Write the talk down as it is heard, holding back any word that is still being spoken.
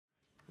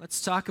Let's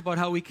talk about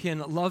how we can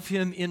love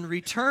him in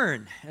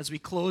return as we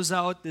close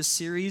out this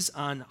series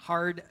on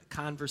hard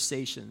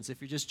conversations.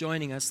 If you're just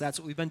joining us, that's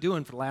what we've been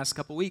doing for the last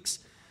couple weeks.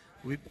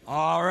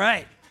 All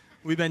right.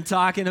 We've been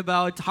talking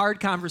about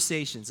hard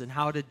conversations and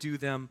how to do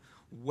them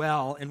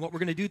well. And what we're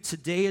going to do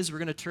today is we're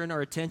going to turn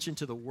our attention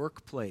to the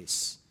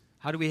workplace.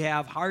 How do we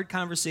have hard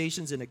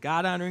conversations in a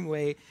God-honoring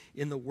way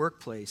in the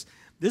workplace?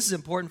 This is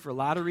important for a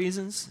lot of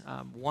reasons,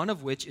 one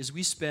of which is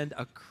we spend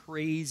a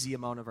crazy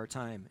amount of our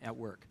time at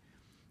work.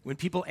 When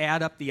people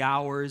add up the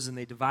hours and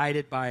they divide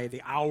it by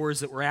the hours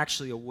that we're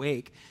actually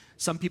awake,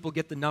 some people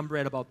get the number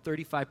at about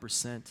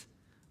 35%.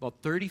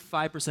 About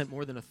 35%,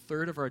 more than a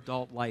third of our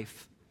adult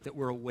life that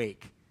we're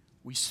awake.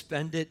 We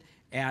spend it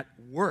at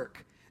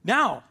work.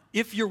 Now,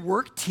 if your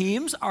work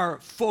teams are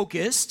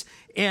focused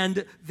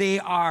and they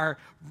are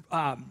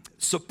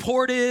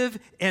supportive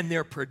and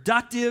they're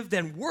productive,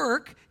 then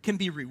work can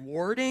be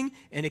rewarding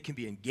and it can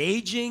be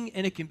engaging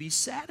and it can be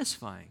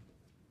satisfying.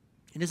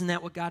 And isn't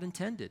that what God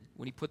intended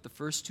when he put the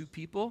first two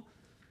people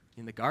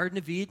in the Garden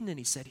of Eden and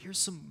he said, here's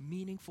some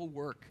meaningful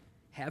work.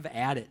 Have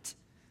at it.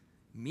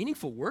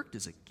 Meaningful work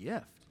is a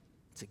gift.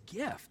 It's a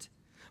gift.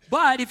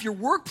 But if your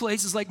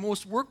workplace is like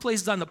most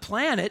workplaces on the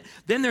planet,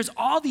 then there's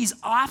all these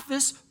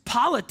office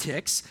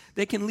politics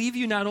that can leave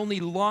you not only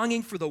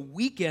longing for the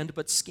weekend,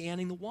 but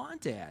scanning the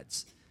want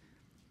ads.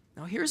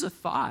 Now, here's a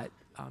thought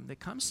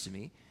that comes to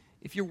me.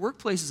 If your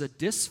workplace is a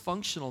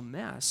dysfunctional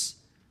mess,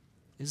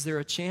 is there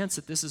a chance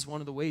that this is one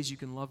of the ways you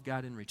can love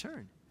God in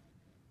return?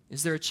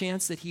 Is there a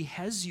chance that he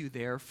has you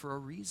there for a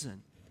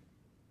reason?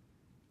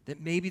 That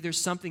maybe there's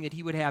something that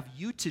he would have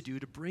you to do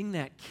to bring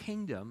that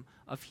kingdom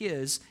of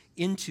his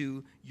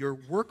into your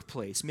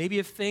workplace. Maybe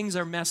if things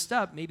are messed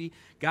up, maybe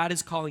God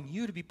is calling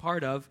you to be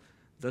part of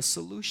the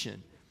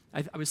solution.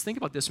 I was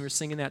thinking about this when we were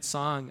singing that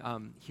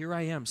song, Here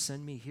I Am,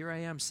 Send Me, Here I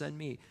Am, Send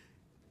Me.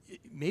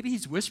 Maybe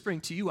he's whispering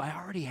to you, I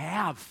already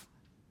have.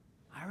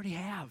 I already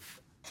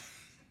have.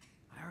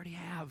 I already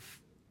have.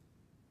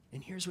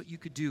 And here's what you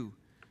could do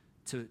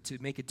to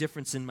make a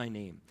difference in my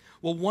name.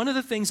 Well, one of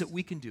the things that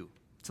we can do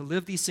to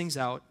live these things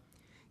out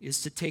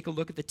is to take a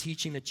look at the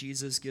teaching that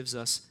Jesus gives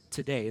us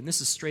today. And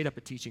this is straight up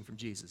a teaching from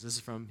Jesus. This is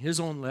from his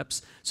own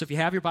lips. So if you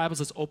have your Bibles,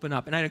 let's open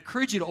up. And I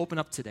encourage you to open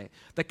up today.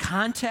 The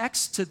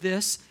context to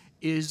this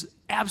is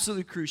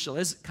absolutely crucial,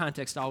 as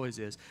context always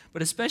is.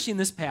 But especially in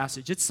this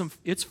passage,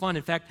 it's fun.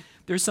 In fact,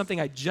 there's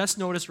something I just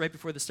noticed right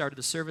before the start of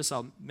the service,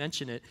 I'll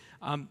mention it,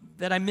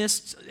 that I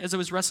missed as I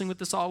was wrestling with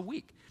this all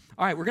week.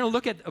 All right, we're going to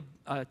look at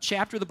a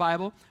chapter of the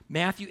Bible,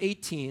 Matthew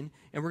 18,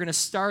 and we're going to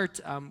start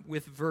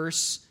with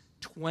verse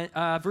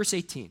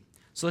 18.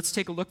 So let's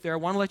take a look there. I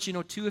want to let you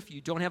know, too, if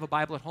you don't have a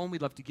Bible at home,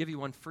 we'd love to give you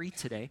one free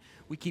today.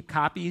 We keep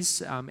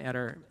copies at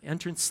our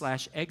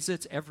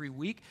entrance/exits every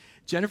week.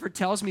 Jennifer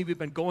tells me we've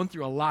been going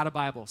through a lot of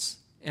Bibles,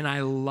 and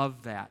I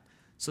love that.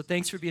 So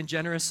thanks for being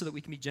generous so that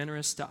we can be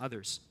generous to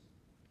others.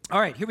 All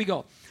right, here we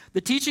go.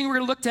 The teaching we're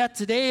going to look at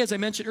today, as I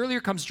mentioned earlier,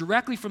 comes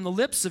directly from the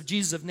lips of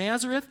Jesus of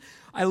Nazareth.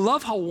 I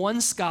love how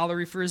one scholar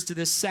refers to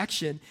this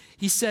section.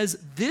 He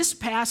says this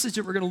passage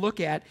that we're going to look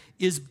at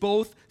is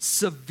both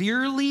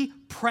severely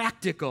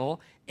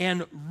practical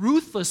and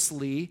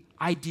ruthlessly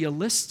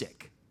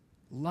idealistic.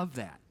 Love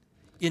that.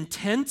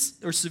 Intense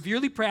or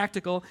severely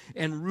practical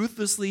and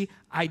ruthlessly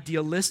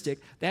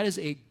idealistic. That is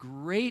a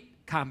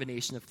great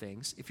combination of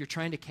things if you're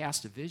trying to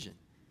cast a vision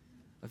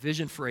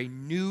for a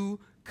new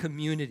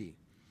community,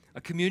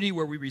 a community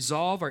where we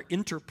resolve our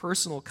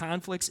interpersonal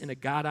conflicts in a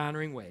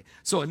God-honoring way.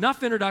 So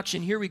enough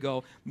introduction, here we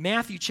go.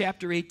 Matthew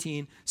chapter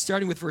 18,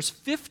 starting with verse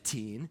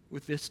 15,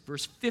 with this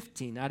verse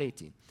 15, not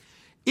 18.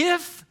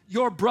 If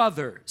your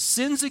brother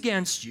sins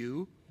against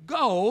you,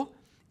 go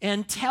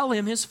and tell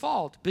him his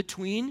fault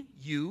between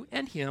you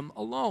and him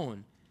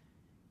alone.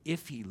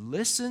 If he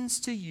listens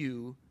to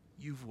you,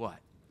 you've what?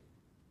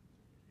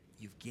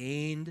 You've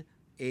gained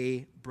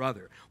a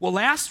brother. Well,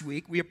 last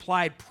week we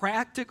applied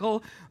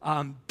practical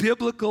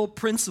biblical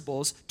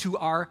principles to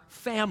our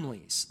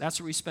families. That's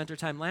where we spent our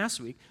time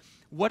last week.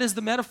 What is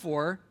the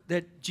metaphor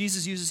that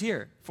Jesus uses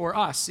here for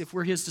us if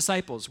we're his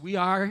disciples? We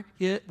are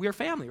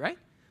family, right?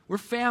 We're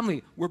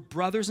family. We're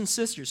brothers and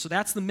sisters. So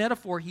that's the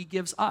metaphor he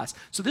gives us.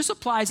 So this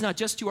applies not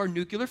just to our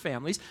nuclear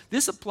families.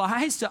 This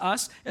applies to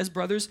us as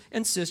brothers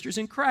and sisters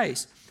in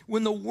Christ.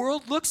 When the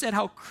world looks at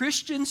how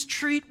Christians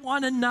treat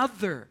one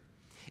another,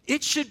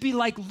 it should be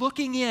like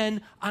looking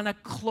in on a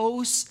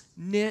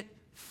close-knit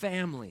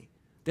family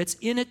that's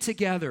in it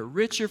together,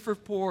 richer for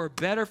poor,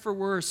 better for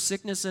worse,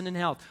 sickness and in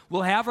health.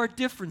 We'll have our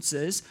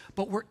differences,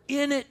 but we're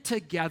in it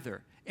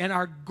together. And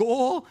our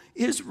goal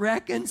is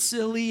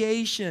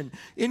reconciliation.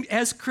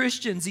 As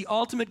Christians, the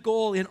ultimate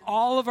goal in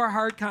all of our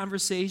hard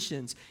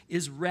conversations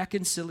is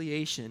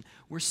reconciliation.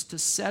 We're to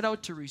set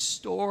out to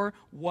restore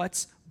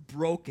what's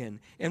broken.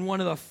 And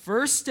one of the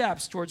first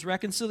steps towards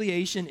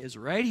reconciliation is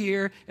right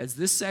here, as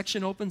this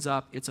section opens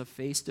up. It's a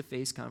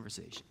face-to-face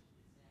conversation.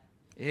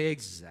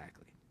 Exactly.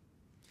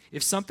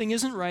 If something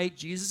isn't right,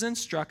 Jesus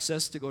instructs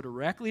us to go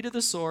directly to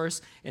the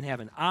source and have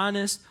an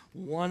honest,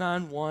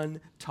 one-on-one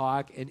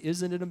talk. And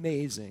isn't it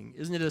amazing?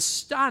 Isn't it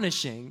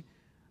astonishing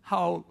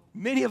how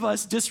many of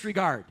us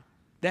disregard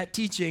that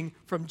teaching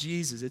from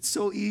Jesus. It's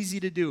so easy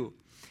to do.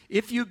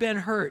 If you've been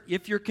hurt,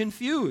 if you're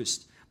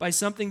confused by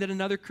something that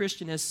another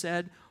Christian has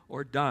said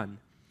or done,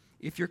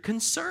 if you're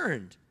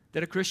concerned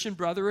that a Christian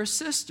brother or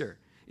sister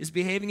is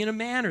behaving in a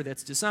manner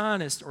that's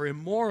dishonest or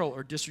immoral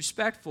or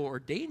disrespectful or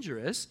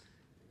dangerous,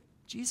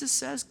 Jesus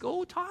says,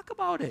 go talk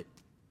about it.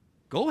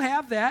 Go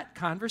have that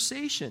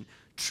conversation.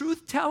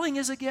 Truth-telling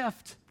is a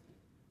gift.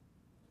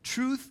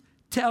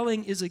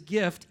 Truth-telling is a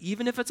gift,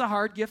 even if it's a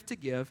hard gift to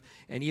give,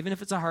 and even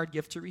if it's a hard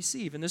gift to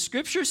receive. And the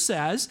Scripture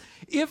says,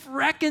 if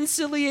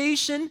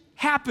reconciliation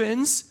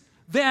happens,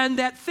 then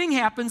that thing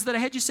happens that I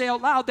had you say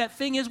out loud. That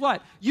thing is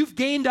what? You've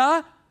gained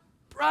a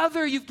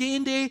brother. You've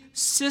gained a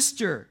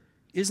sister.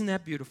 Isn't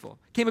that beautiful?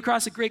 Came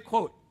across a great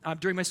quote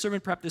during my sermon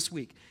prep this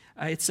week.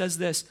 It says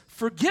this: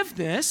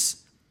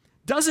 forgiveness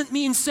doesn't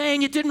mean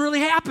saying it didn't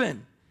really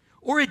happen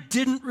or it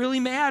didn't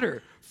really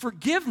matter.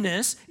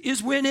 Forgiveness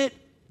is when it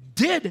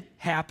did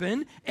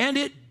happen and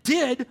it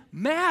did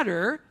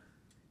matter,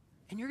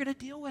 and you're going to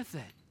deal with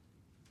it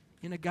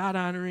in a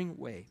God-honoring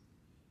way.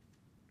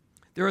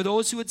 There are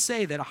those who would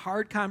say that a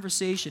hard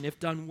conversation, if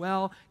done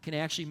well, can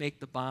actually make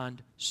the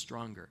bond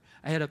stronger.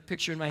 I had a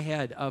picture in my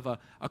head of a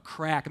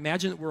crack.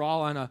 Imagine that we are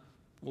all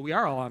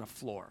on a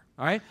floor,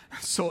 all right?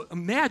 So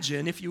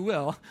imagine, if you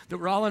will, that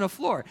we're all on a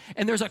floor,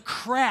 and there's a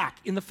crack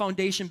in the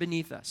foundation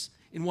beneath us,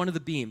 in one of the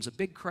beams, a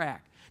big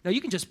crack. Now,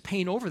 you can just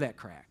paint over that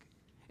crack.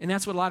 And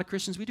that's what a lot of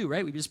Christians we do,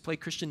 right? We just play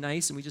Christian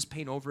nice, and we just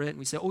paint over it, and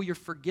we say, oh, you're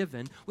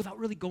forgiven, without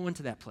really going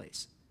to that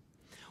place.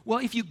 Well,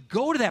 if you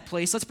go to that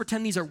place, let's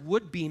pretend these are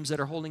wood beams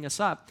that are holding us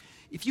up.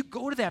 If you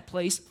go to that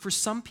place, for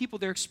some people,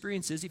 their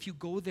experience is, if you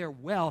go there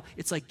well,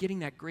 it's like getting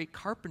that great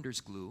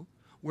carpenter's glue,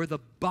 where the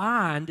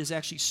bond is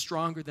actually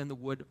stronger than the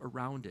wood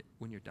around it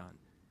when you're done.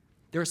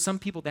 There are some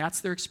people, that's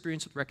their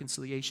experience with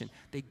reconciliation.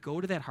 They go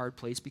to that hard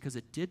place because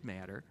it did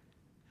matter.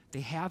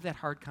 They have that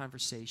hard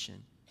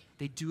conversation.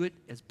 They do it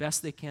as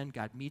best they can.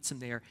 God meets them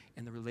there,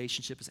 and the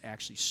relationship is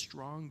actually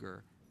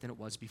stronger than it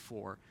was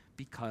before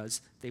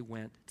because they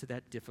went to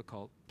that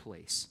difficult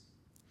place.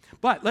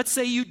 But let's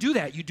say you do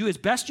that. You do as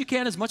best you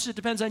can, as much as it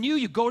depends on you.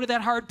 You go to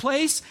that hard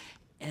place,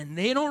 and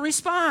they don't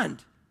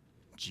respond.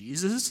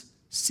 Jesus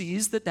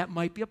sees that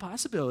might be a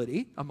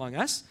possibility among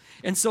us.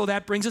 And so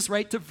that brings us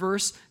right to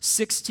verse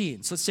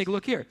 16. So let's take a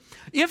look here.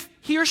 If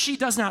he or she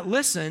does not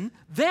listen,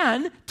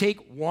 then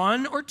take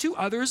one or two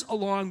others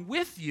along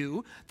with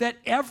you, that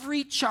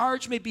every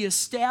charge may be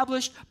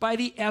established by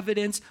the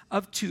evidence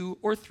of 2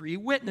 or 3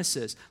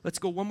 witnesses. Let's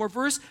go one more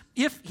verse.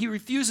 If he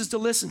refuses to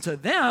listen to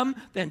them,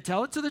 then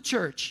tell it to the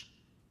church.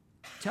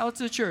 Tell it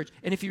to the church.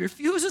 And if he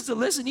refuses to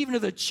listen even to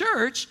the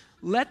church,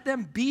 let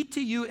them be to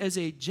you as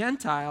a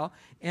Gentile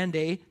and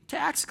a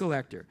tax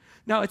collector.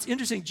 Now, it's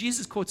interesting.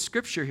 Jesus quotes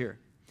Scripture here.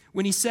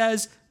 When he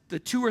says the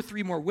 2 or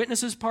 3 more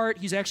witnesses part,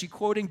 he's actually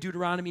quoting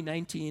Deuteronomy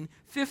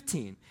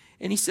 19:15.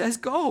 And he says,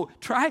 go,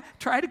 try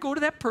to go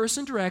to that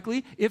person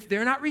directly. If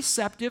they're not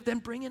receptive, then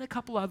bring in a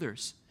couple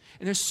others.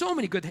 And there's so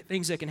many good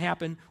things that can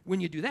happen when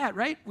you do that,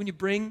 right? When you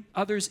bring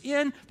others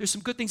in, there's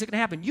some good things that can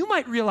happen. You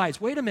might realize,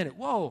 wait a minute,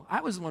 whoa,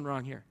 I was the one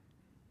wrong here.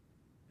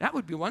 That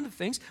would be one of the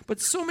things.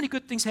 But so many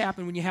good things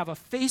happen when you have a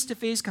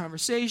face-to-face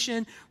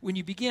conversation, when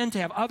you begin to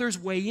have others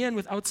weigh in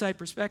with outside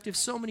perspectives.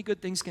 So many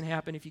good things can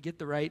happen if you get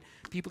the right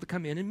people to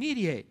come in and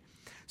mediate.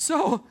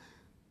 So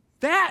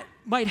that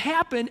might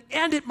happen,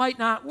 and it might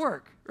not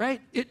work,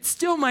 right? It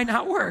still might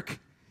not work.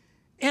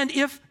 And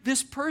if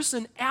this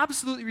person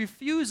absolutely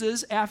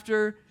refuses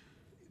after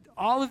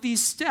all of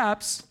these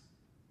steps,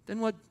 then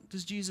what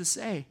does Jesus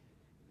say?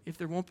 If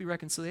there won't be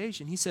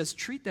reconciliation, he says,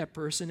 treat that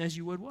person as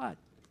you would what?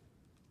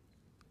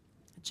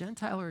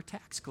 Gentile or a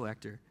tax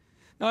collector.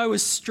 Now, I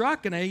was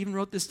struck, and I even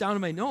wrote this down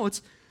in my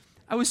notes,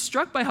 I was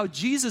struck by how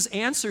Jesus'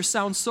 answer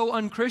sounds so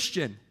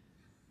unchristian.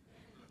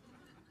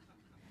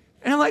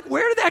 And I'm like,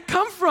 where did that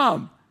come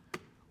from?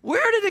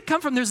 Where did it come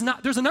from? There's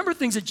a number of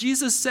things that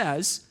Jesus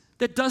says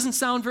that doesn't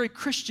sound very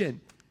Christian.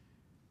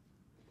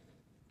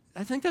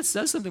 I think that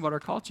says something about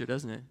our culture,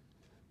 doesn't it?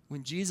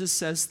 When Jesus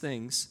says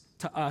things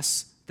to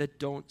us that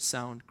don't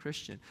sound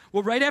Christian.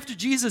 Well, right after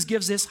Jesus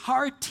gives this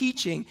hard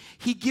teaching,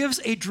 he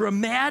gives a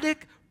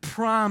dramatic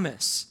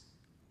promise.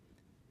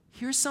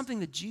 Here's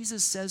something that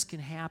Jesus says can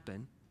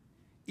happen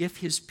if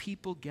his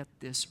people get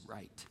this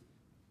right.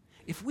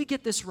 If we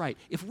get this right,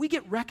 if we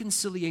get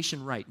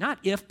reconciliation right, not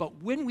if,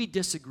 but when we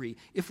disagree,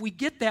 if we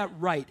get that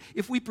right,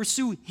 if we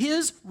pursue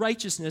his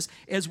righteousness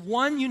as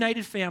one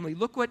united family,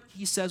 look what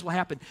he says will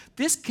happen.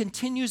 This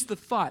continues the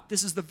thought.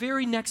 This is the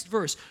very next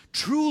verse.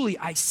 Truly,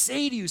 I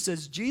say to you,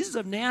 says Jesus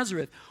of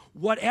Nazareth,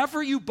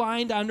 whatever you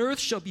bind on earth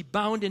shall be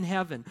bound in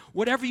heaven.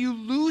 Whatever you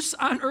loose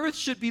on earth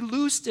should be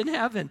loosed in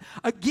heaven.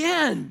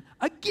 Again,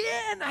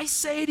 I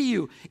say to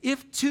you,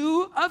 if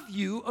 2 of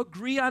you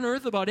agree on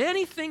earth about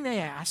anything they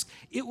ask,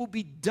 it will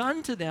be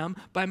done to them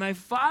by my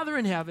Father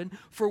in heaven.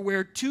 For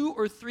where 2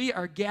 or 3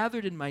 are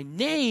gathered in my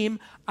name,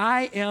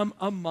 I am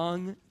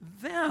among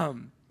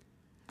them.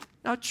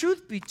 Now,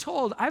 truth be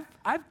told,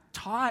 I've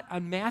taught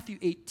on Matthew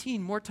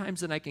 18 more times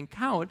than I can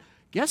count.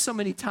 Guess how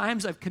many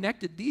times I've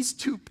connected these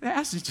 2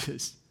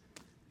 passages?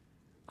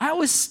 I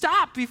was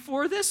stopped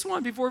before this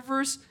one, before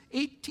verse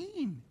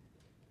 18.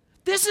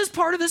 This is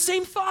part of the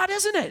same thought,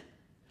 isn't it?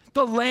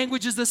 The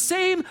language is the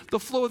same. The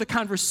flow of the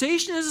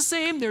conversation is the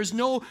same. There's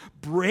no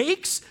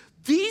breaks.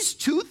 These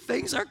two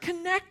things are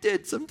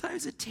connected.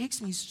 Sometimes it takes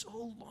me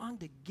so long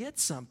to get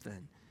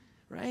something,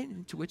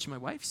 right? To which my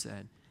wife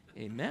said,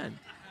 amen.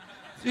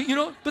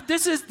 But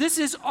this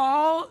is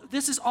all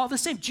the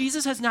same.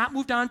 Jesus has not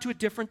moved on to a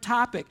different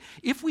topic.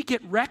 If we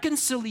get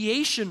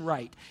reconciliation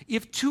right,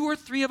 if 2 or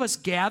 3 of us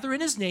gather in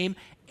his name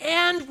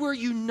and we're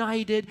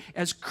united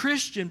as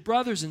Christian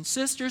brothers and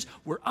sisters,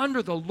 we're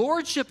under the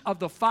lordship of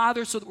the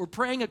Father so that we're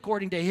praying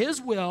according to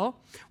his will,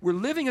 we're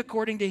living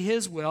according to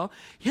his will,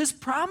 his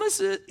promise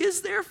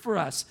is there for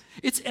us.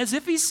 It's as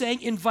if he's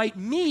saying, invite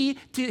me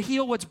to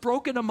heal what's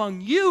broken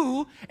among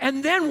you,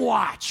 and then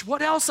watch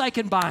what else I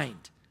can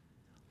bind.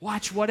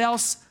 Watch what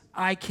else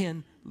I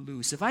can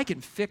loose. If I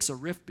can fix a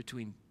rift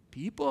between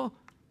people,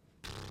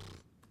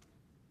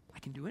 I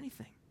can do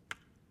anything.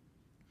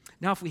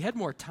 Now, if we had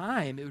more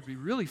time, it would be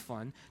really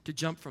fun to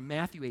jump from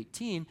Matthew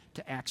 18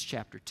 to Acts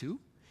chapter 2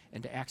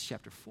 and to Acts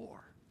chapter 4.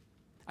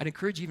 I'd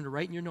encourage you even to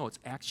write in your notes,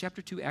 Acts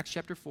chapter 2, Acts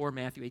chapter 4,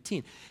 Matthew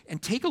 18,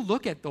 and take a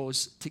look at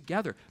those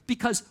together,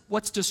 because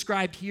what's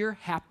described here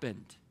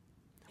happened.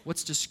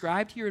 What's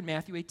described here in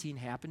Matthew 18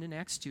 happened in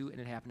Acts 2, and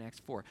it happened in Acts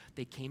 4.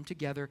 They came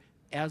together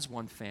as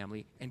one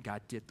family, and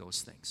God did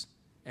those things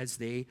as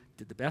they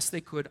did the best they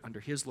could under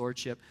his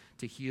lordship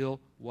to heal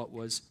what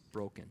was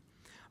broken.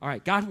 All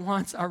right, God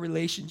wants our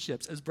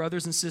relationships as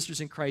brothers and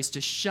sisters in Christ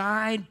to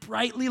shine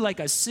brightly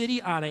like a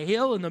city on a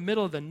hill in the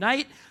middle of the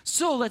night.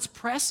 So let's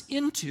press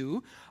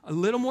into a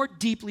little more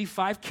deeply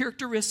 5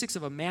 characteristics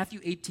of a Matthew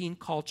 18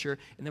 culture,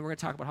 and then we're going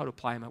to talk about how to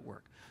apply them at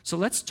work. So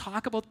let's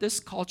talk about this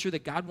culture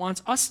that God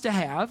wants us to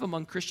have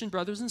among Christian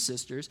brothers and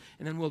sisters,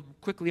 and then we'll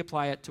quickly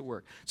apply it to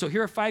work. So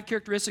here are 5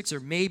 characteristics, or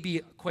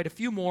maybe quite a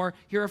few more.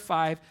 Here are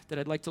 5 that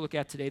I'd like to look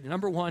at today. The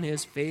number 1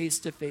 is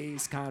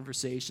face-to-face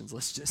conversations.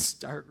 Let's just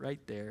start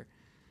right there.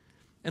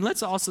 And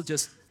let's also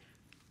just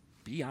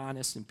be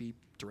honest and be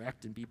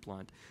direct and be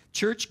blunt.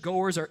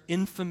 Churchgoers are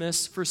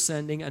infamous for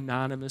sending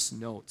anonymous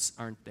notes,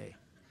 aren't they?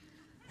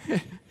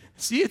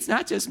 See, it's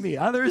not just me.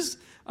 Others,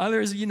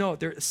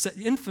 they're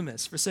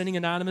infamous for sending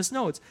anonymous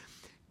notes.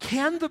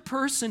 Can the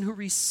person who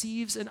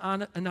receives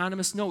an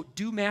anonymous note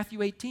do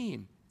Matthew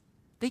 18?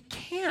 They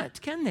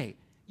can't, can they?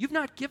 You've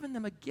not given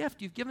them a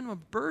gift. You've given them a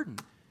burden,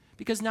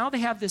 because now they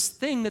have this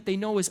thing that they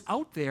know is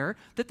out there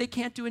that they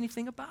can't do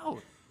anything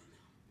about,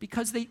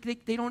 because they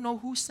don't know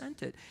who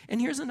sent it.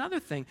 And here's another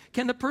thing.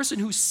 Can the person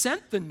who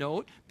sent the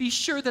note be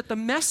sure that the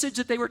message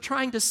that they were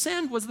trying to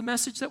send was the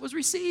message that was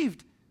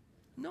received?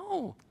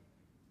 No.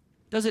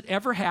 Does it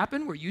ever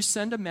happen where you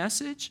send a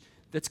message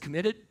that's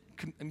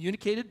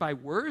communicated by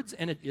words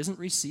and it isn't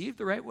received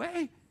the right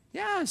way?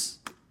 Yes.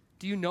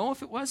 Do you know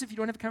if it was? If you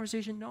don't have a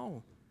conversation?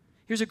 No.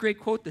 Here's a great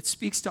quote that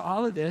speaks to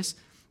all of this.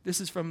 This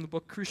is from the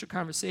book Crucial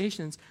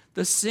Conversations.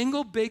 The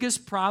single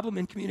biggest problem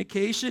in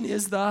communication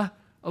is the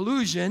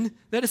illusion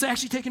that it's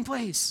actually taken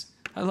place.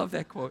 I love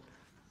that quote.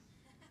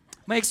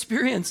 My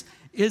experience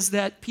is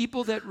that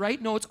people that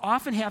write notes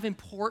often have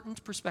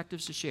important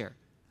perspectives to share.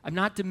 I'm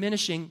not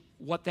diminishing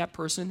what that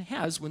person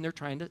has when they're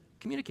trying to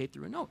communicate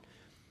through a note.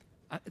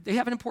 They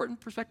have an important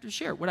perspective to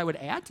share. What I would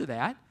add to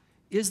that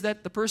is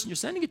that the person you're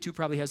sending it to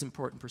probably has an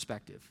important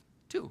perspective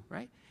too,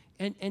 right?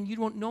 And you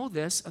won't know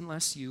this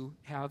unless you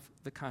have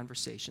the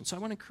conversation. So I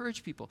want to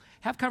encourage people,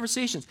 have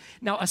conversations.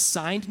 Now, a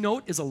signed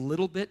note is a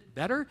little bit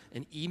better.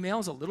 An email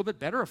is a little bit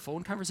better. A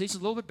phone conversation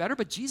is a little bit better.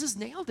 But Jesus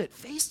nailed it,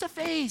 face to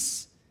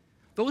face.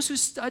 Those who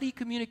study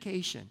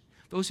communication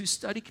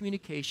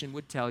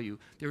would tell you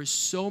there is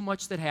so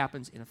much that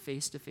happens in a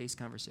face-to-face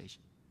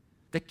conversation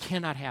that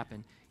cannot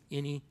happen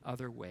any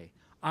other way.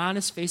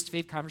 Honest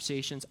face-to-face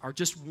conversations are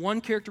just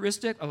one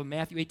characteristic of a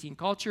Matthew 18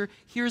 culture.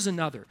 Here's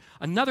another.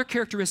 Another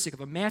characteristic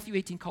of a Matthew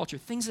 18 culture,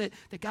 things that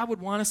God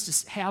would want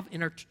us to have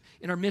in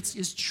our midst,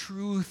 is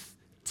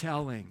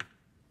truth-telling.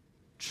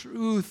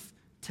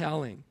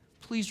 Truth-telling.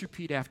 Please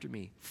repeat after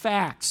me.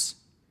 Facts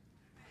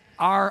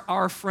are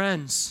our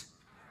friends.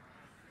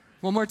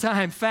 One more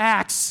time.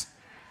 Facts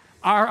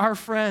are our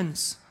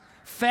friends.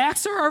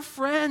 Facts are our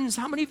friends.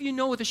 How many of you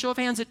know, with a show of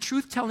hands, that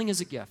truth-telling is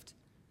a gift?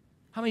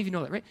 How many of you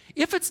know that, right?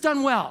 If it's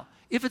done well.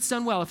 If it's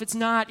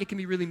not, it can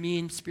be really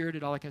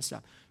mean-spirited, all that kind of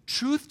stuff.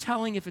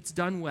 Truth-telling, if it's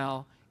done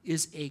well,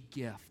 is a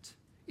gift.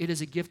 It is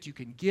a gift you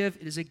can give.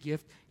 It is a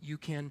gift you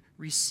can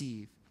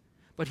receive.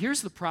 But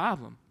here's the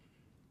problem.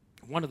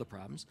 One of the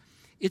problems.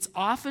 It's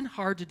often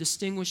hard to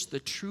distinguish the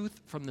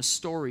truth from the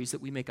stories that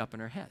we make up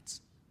in our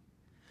heads.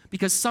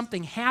 Because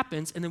something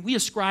happens, and then we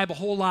ascribe a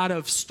whole lot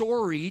of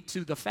story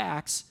to the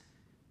facts,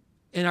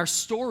 and our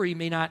story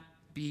may not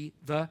be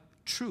the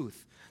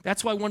truth.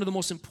 That's why one of the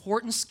most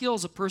important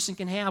skills a person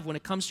can have when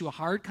it comes to a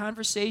hard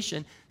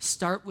conversation,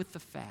 start with the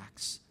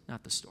facts,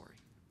 not the story.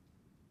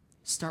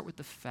 Start with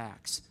the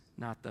facts,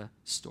 not the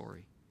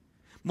story.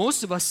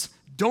 Most of us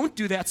don't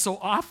do that so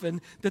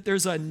often that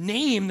there's a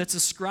name that's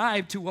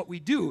ascribed to what we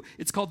do.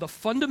 It's called the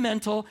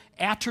fundamental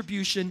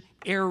attribution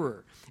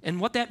error. And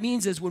what that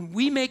means is when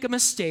we make a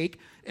mistake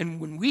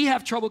and when we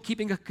have trouble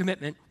keeping a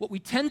commitment, what we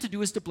tend to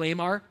do is to blame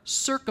our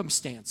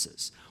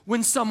circumstances.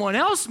 When someone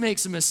else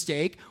makes a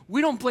mistake, we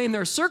don't blame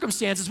their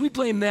circumstances, we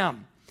blame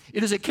them.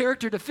 It is a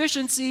character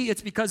deficiency.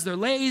 It's because they're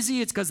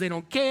lazy. It's because they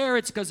don't care.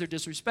 It's because they're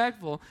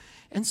disrespectful.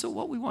 And so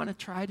what we want to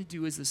try to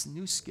do is this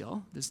new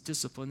skill, this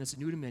discipline that's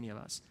new to many of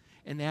us,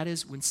 and that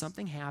is when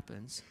something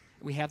happens,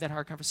 and we have that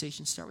hard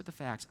conversation, start with the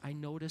facts. I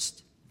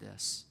noticed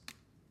this.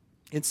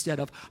 Instead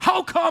of,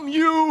 how come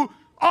you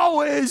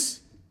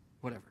always,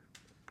 whatever.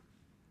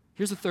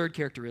 Here's a third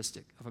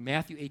characteristic of a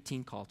Matthew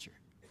 18 culture.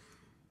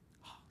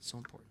 Oh, so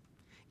important.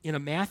 In a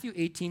Matthew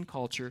 18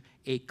 culture,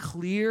 a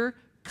clear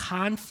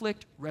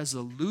conflict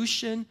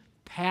resolution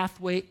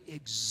pathway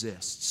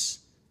exists.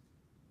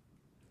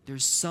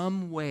 There's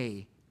some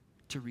way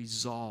to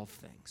resolve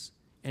things.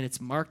 And it's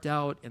marked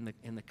out, and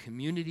the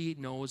community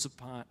knows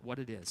upon what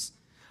it is.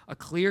 A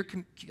clear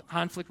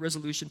conflict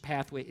resolution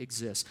pathway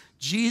exists.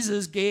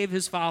 Jesus gave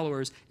his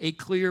followers a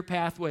clear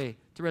pathway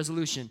to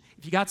resolution.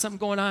 If you got something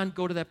going on,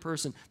 go to that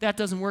person. That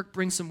doesn't work,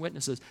 bring some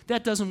witnesses.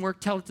 That doesn't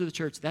work, tell it to the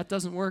church. That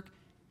doesn't work,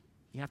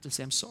 you have to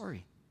say, I'm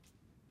sorry.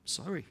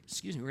 Sorry,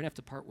 excuse me, we're going to have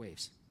to part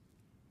ways.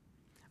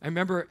 I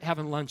remember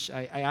having lunch.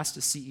 I asked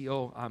the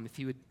CEO if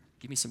he would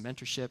give me some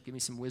mentorship, give me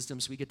some wisdom.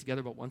 So we get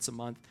together about once a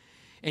month.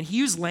 And he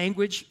used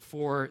language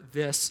for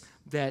this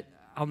that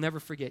I'll never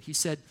forget. He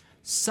said,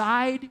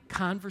 side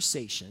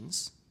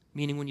conversations,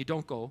 meaning when you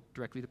don't go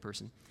directly to the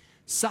person,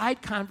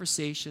 side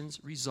conversations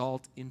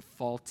result in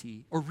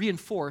faulty or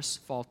reinforce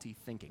faulty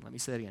thinking. Let me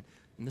say that again,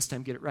 and this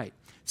time get it right.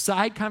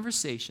 Side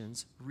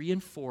conversations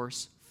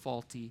reinforce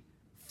faulty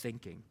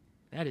thinking.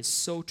 That is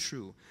so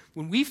true.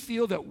 When we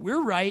feel that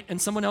we're right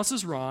and someone else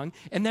is wrong,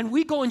 and then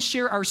we go and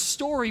share our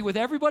story with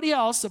everybody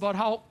else about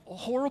how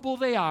horrible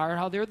they are,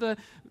 how they're the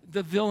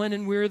villain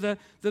and we're the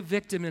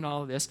victim in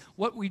all of this,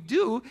 what we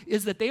do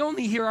is that they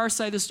only hear our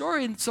side of the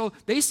story, and so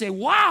they say,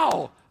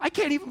 wow, I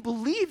can't even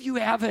believe you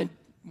haven't,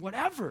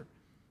 whatever.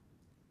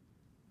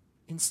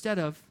 Instead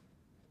of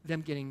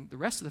them getting the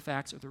rest of the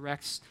facts or the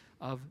rest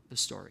of the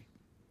story.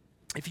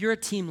 If you're a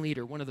team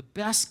leader, one of the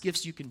best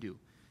gifts you can do,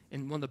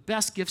 and one of the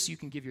best gifts you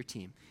can give your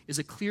team is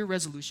a clear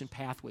resolution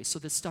pathway so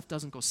that stuff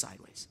doesn't go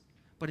sideways.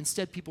 But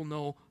instead, people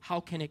know how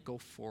can it go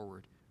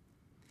forward.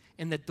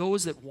 And that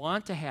those that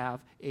want to have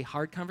a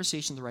hard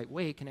conversation the right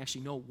way can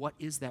actually know what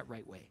is that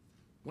right way.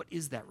 What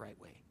is that right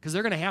way? Because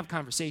they're going to have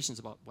conversations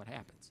about what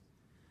happens.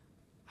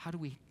 How do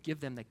we give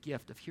them the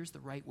gift of here's the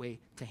right way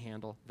to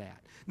handle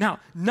that? Now,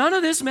 none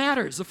of this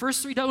matters. The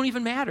first three don't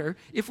even matter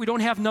if we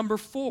don't have number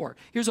 4.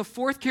 Here's a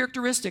fourth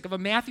characteristic of a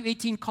Matthew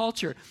 18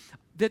 culture.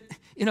 That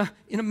in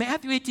a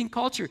Matthew 18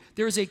 culture,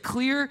 there is a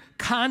clear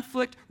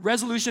conflict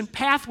resolution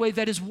pathway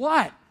that is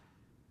what?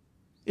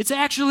 It's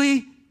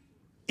actually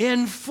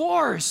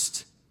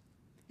enforced.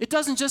 It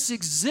doesn't just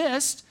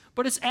exist,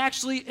 but it's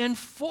actually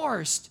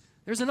enforced.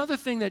 There's another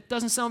thing that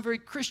doesn't sound very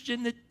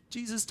Christian that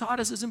Jesus taught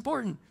us is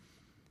important.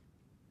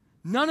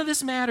 None of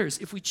this matters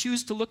if we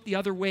choose to look the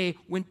other way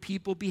when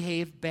people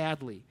behave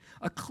badly.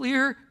 A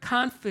clear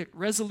conflict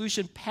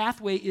resolution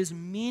pathway is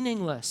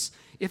meaningless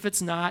if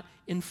it's not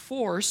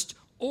enforced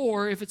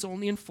or if it's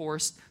only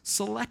enforced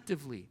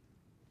selectively.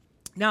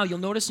 Now, you'll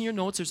notice in your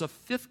notes there's a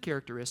fifth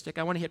characteristic.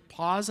 I want to hit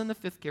pause on the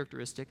fifth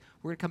characteristic.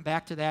 We're going to come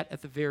back to that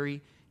at the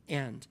very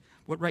end.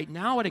 What right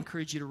now I'd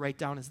encourage you to write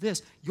down is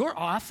this. Your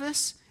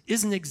office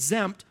isn't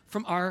exempt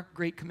from our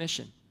Great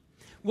Commission.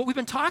 What we've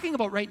been talking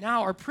about right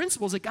now are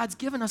principles that God's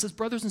given us as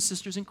brothers and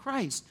sisters in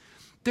Christ.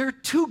 They're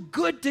too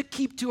good to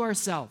keep to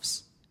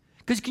ourselves.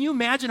 Because can you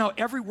imagine how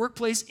every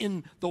workplace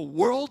in the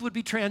world would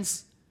be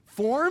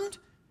transformed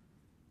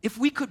if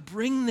we could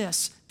bring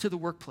this to the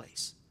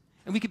workplace?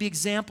 And we could be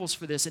examples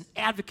for this, an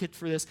advocate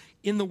for this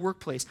in the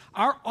workplace.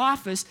 Our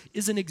office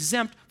isn't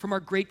exempt from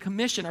our Great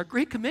Commission. Our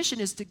Great Commission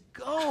is to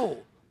go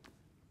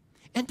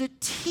and to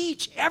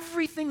teach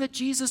everything that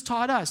Jesus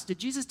taught us. Did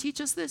Jesus teach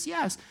us this?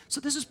 Yes.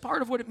 So this is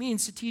part of what it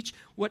means to teach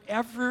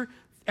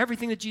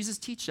everything that Jesus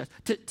teaches us.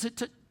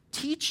 To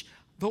teach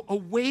a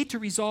way to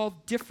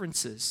resolve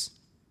differences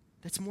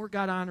that's more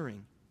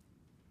God-honoring.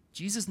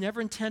 Jesus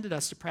never intended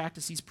us to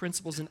practice these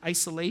principles in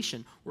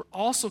isolation. We're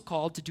also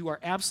called to do our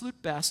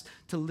absolute best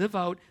to live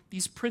out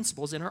these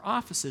principles in our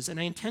offices. And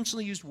I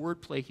intentionally used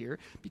wordplay here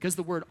because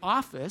the word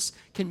office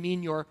can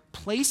mean your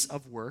place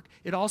of work.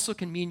 It also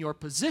can mean your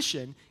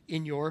position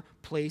in your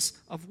place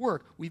of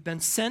work. We've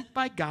been sent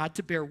by God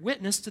to bear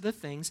witness to the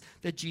things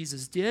that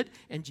Jesus did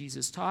and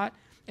Jesus taught.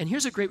 And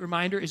here's a great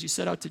reminder as you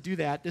set out to do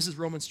that. This is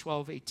Romans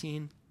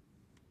 12:18.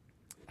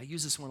 I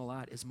use this one a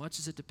lot. As much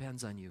as it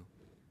depends on you.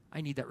 I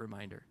need that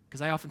reminder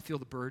because I often feel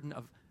the burden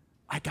of,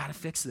 I got to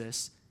fix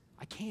this.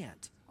 I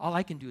can't. All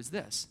I can do is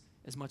this,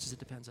 as much as it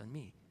depends on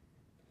me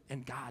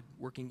and God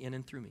working in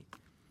and through me.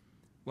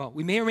 Well,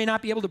 we may or may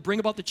not be able to bring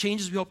about the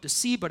changes we hope to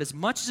see, but as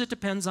much as it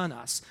depends on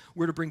us,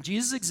 we're to bring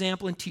Jesus'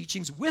 example and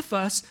teachings with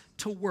us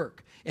to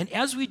work. And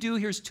as we do,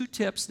 here's 2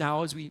 tips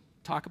now as we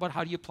talk about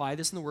how do you apply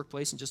this in the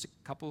workplace in just a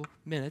couple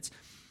minutes.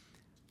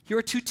 Here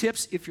are 2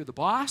 tips if you're the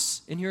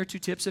boss, and here are 2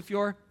 tips if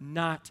you're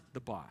not the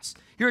boss.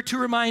 Here are 2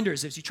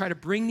 reminders as you try to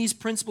bring these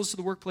principles to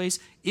the workplace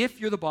if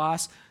you're the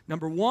boss.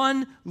 Number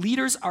 1,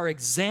 leaders are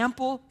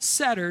example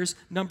setters.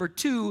 Number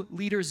 2,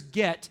 leaders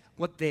get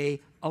what they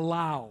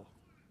allow.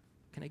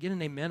 Can I get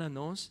an amen on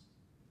those?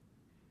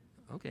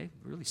 Okay,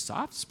 really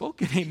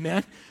soft-spoken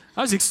amen.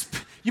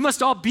 You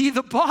must all be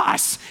the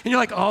boss. And you're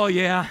like, oh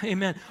yeah,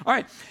 amen. All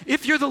right,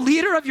 if you're the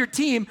leader of your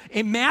team,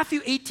 a Matthew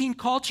 18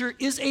 culture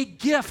is a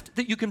gift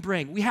that you can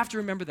bring. We have to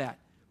remember that.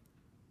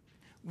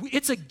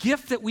 It's a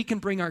gift that we can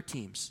bring our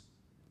teams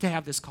to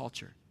have this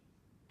culture.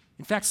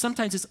 In fact,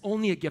 sometimes it's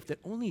only a gift that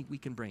only we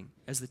can bring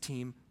as the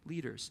team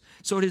leaders.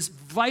 So it is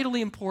vitally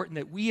important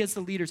that we as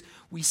the leaders,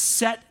 we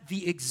set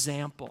the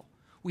example.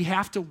 We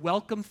have to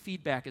welcome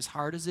feedback as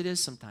hard as it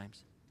is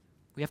sometimes.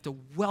 We have to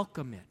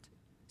welcome it,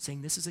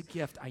 saying this is a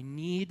gift. I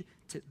need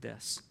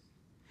this.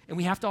 And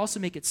we have to also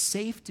make it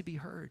safe to be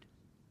heard.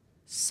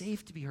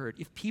 Safe to be heard.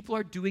 If people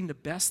are doing the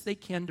best they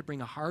can to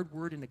bring a hard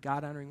word in a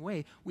God-honoring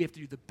way, we have to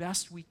do the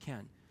best we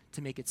can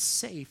to make it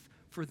safe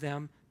for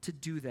them to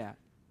do that.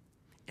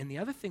 And the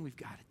other thing we've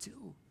got to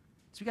do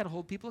is we've got to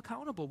hold people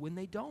accountable when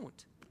they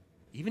don't.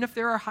 Even if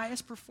they're our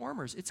highest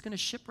performers, it's going to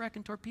shipwreck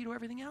and torpedo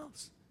everything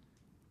else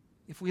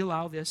if we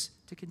allow this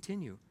to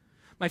continue.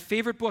 My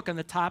favorite book on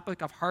the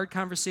topic of hard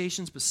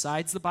conversations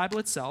besides the Bible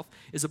itself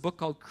is a book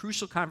called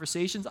Crucial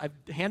Conversations. I've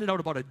handed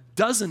out about a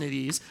dozen of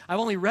these. I've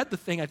only read the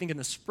thing, I think, in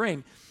the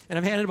spring, and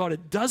I've handed about a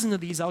dozen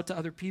of these out to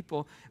other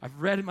people. I've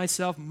read it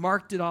myself,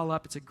 marked it all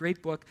up. It's a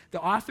great book.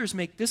 The authors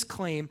make this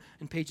claim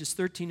in pages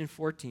 13 and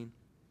 14.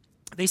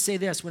 They say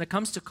this: when it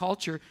comes to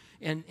culture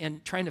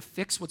and trying to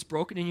fix what's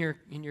broken in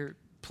your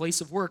place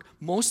of work,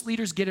 most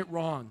leaders get it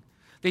wrong.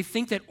 They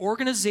think that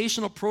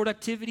organizational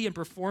productivity and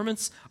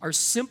performance are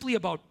simply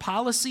about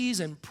policies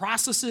and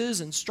processes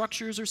and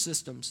structures or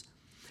systems.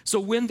 So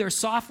when their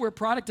software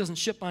product doesn't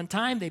ship on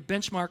time, they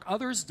benchmark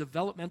others'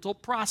 developmental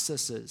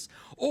processes.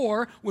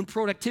 Or when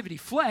productivity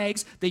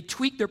flags, they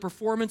tweak their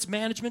performance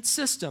management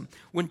system.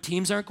 When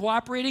teams aren't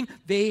cooperating,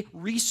 they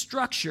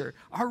restructure.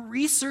 Our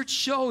research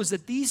shows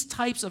that these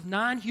types of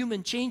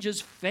non-human changes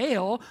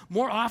fail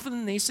more often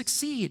than they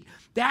succeed.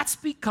 That's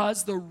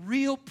because the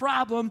real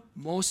problem,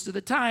 most of the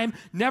time,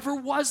 never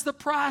was the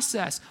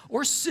process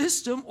or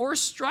system or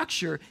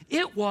structure.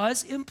 It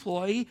was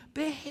employee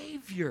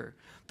behavior.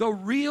 The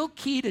real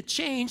key to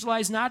change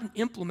lies not in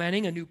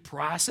implementing a new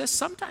process.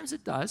 Sometimes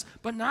it does,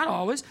 but not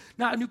always.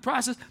 Not a new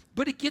process,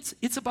 but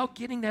it's about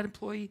getting that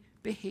employee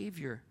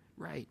behavior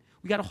right.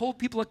 We got to hold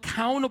people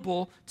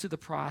accountable to the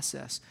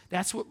process.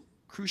 That's what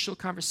crucial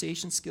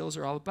conversation skills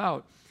are all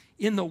about.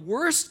 In the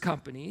worst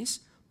companies,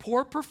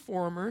 poor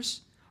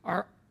performers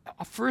are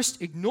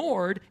first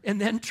ignored and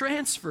then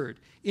transferred.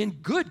 In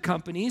good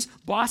companies,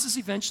 bosses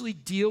eventually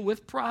deal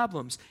with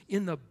problems.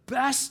 In the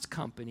best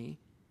company,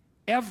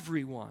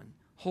 everyone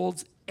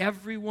holds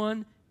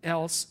everyone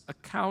else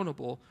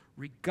accountable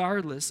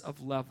regardless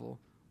of level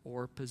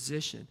or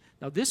position.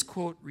 Now this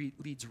quote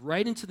leads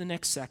right into the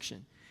next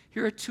section.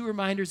 Here are 2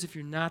 reminders if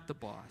you're not the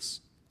boss.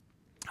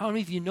 How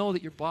many of you know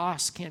that your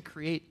boss can't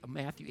create a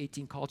Matthew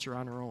 18 culture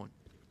on her own?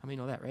 How many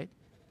know that, right?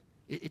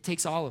 It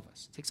takes all of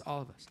us. It takes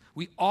all of us.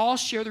 We all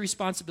share the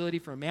responsibility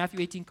for a Matthew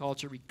 18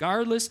 culture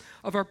regardless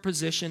of our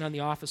position on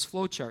the office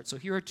flow chart. So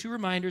here are 2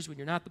 reminders when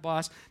you're not the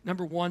boss.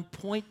 Number 1,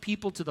 point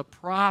people to the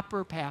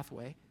proper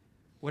pathway.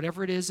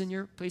 Whatever it is in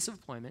your place of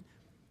employment,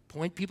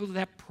 point people to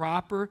that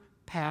proper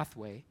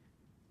pathway.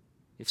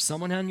 If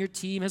someone on your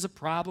team has a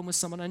problem with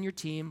someone on your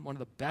team, one of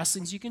the best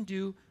things you can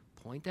do,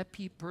 point that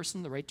person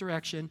in the right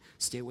direction.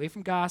 Stay away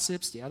from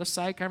gossip. Stay out of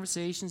side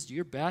conversations. Do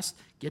your best.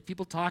 Get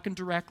people talking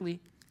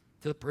directly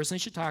to the person they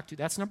should talk to.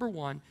 That's number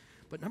 1.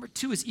 But number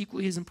 2 is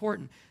equally as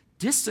important.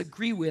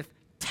 Disagree with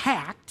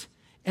tact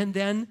and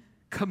then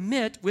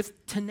commit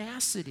with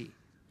tenacity.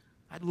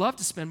 I'd love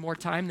to spend more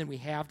time than we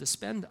have to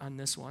spend on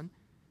this one.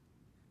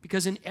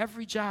 Because in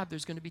every job,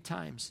 there's going to be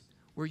times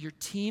where your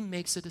team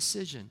makes a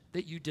decision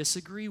that you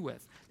disagree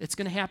with. It's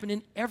going to happen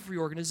in every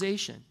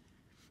organization.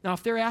 Now,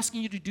 if they're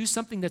asking you to do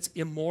something that's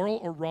immoral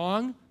or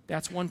wrong,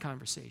 that's one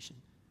conversation.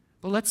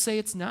 But let's say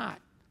it's not.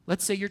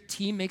 Let's say your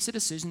team makes a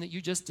decision that you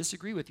just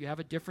disagree with. You have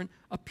a different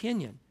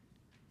opinion.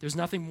 There's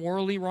nothing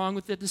morally wrong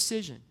with the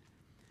decision.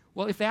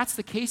 Well, if that's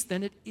the case,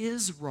 then it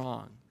is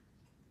wrong.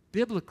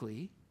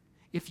 Biblically,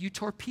 if you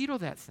torpedo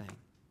that thing,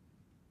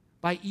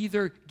 by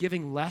either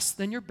giving less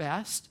than your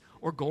best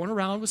or going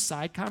around with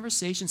side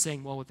conversations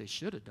saying, well, what they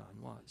should have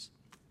done was.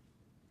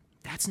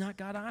 That's not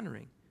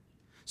God-honoring.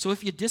 So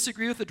if you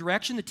disagree with the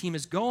direction the team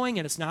is going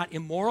and it's not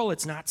immoral,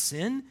 it's not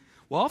sin,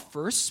 well,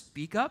 first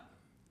speak up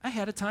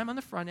ahead of time on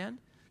the front end.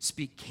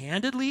 Speak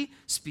candidly,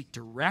 speak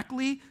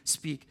directly,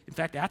 in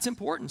fact, that's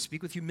important,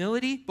 speak with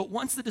humility, but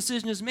once the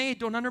decision is made,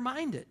 don't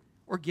undermine it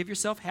or give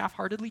yourself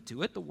half-heartedly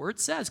to it. The word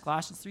says,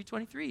 Colossians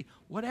 3:23,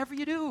 whatever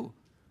you do,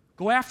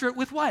 go after it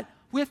with what?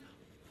 With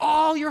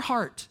all your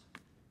heart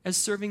as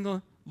serving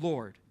the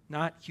Lord,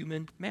 not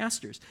human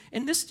masters.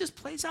 And this just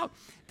plays out.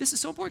 This is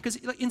so important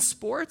because in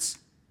sports,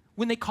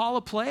 when they call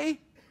a play,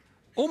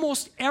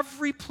 almost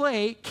every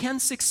play can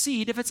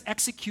succeed if it's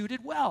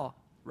executed well,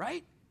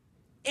 right?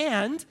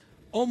 And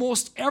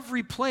almost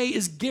every play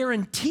is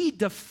guaranteed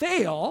to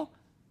fail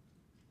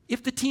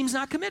if the team's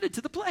not committed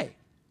to the play.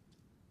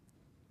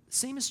 The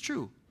same is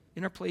true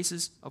in our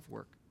places of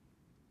work.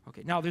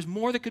 Okay, now there's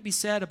more that could be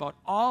said about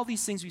all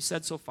these things we've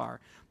said so far,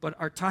 but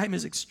our time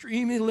is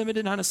extremely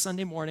limited on a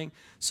Sunday morning,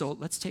 so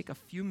let's take a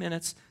few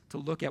minutes to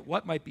look at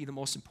what might be the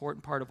most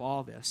important part of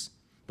all this.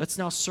 Let's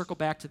now circle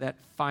back to that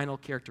final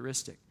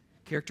characteristic.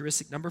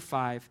 Characteristic number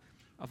 5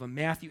 of a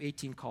Matthew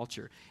 18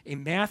 culture. A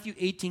Matthew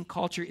 18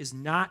 culture is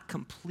not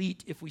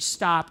complete if we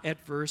stop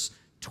at verse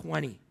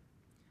 20.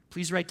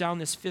 Please write down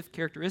this 5th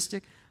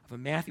characteristic of a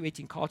Matthew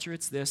 18 culture.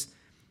 It's this: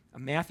 a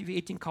Matthew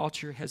 18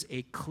 culture has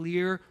a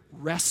clear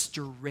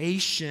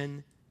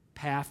restoration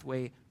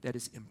pathway that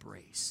is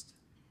embraced.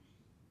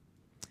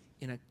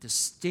 In a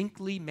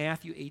distinctly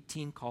Matthew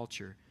 18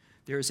 culture,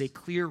 there is a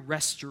clear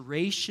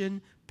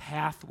restoration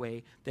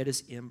pathway that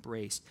is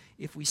embraced.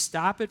 If we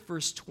stop at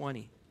verse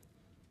 20,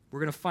 we're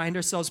going to find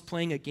ourselves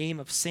playing a game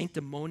of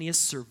sanctimonious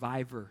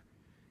survivor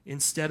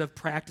instead of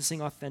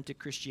practicing authentic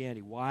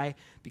Christianity. Why?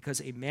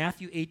 Because a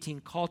Matthew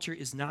 18 culture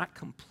is not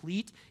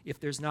complete if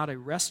there's not a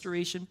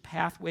restoration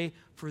pathway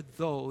for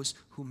those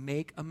who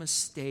make a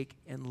mistake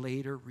and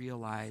later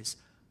realize,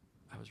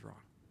 I was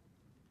wrong.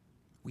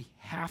 We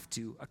have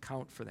to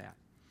account for that.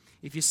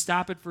 If you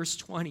stop at verse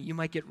 20, you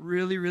might get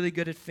really, really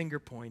good at finger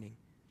pointing.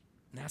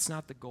 And that's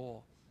not the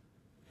goal.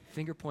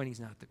 Finger pointing is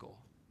not the goal.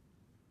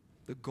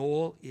 The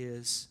goal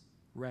is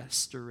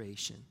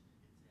restoration.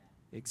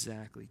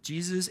 Exactly.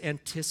 Jesus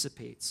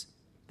anticipates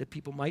that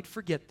people might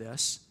forget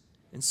this,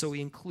 and so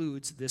he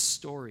includes this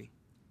story.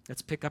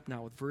 Let's pick up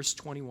now with verse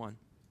 21.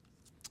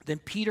 Then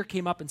Peter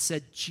came up and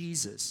said,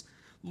 Jesus,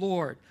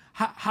 Lord,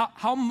 how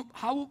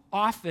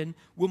often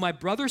will my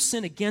brother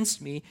sin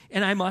against me,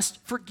 and I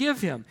must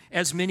forgive him?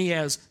 As many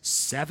as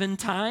 7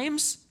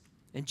 times?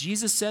 And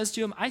Jesus says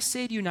to him, I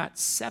say to you not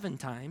 7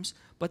 times,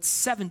 but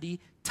 70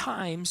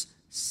 times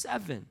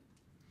 7.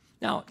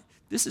 Now,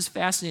 this is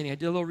fascinating. I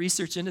did a little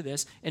research into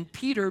this, and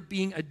Peter,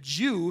 being a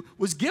Jew,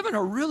 was given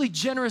a really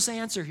generous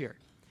answer here.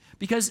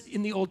 Because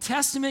in the Old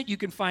Testament, you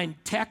can find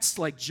texts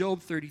like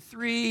Job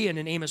 33 and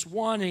in Amos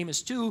 1 and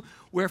Amos 2,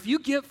 where if you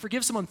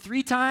forgive someone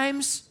 3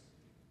 times,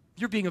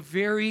 you're being a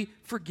very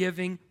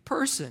forgiving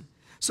person.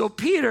 So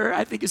Peter,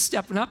 I think, is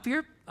stepping up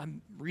here.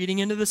 I'm reading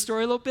into the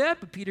story a little bit,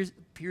 but Peter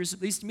appears,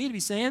 at least to me, to be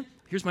saying,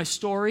 here's my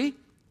story.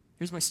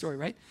 Here's my story,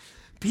 right?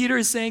 Peter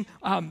is saying,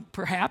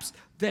 perhaps,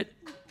 that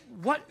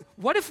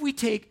what if we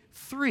take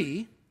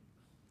 3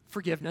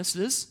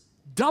 forgivenesses,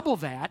 double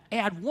that,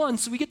 add 1,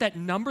 so we get that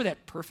number,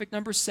 that perfect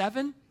number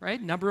 7,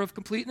 right? Number of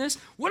completeness.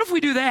 What if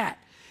we do that?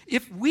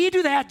 If we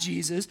do that,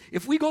 Jesus,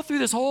 if we go through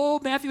this whole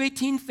Matthew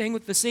 18 thing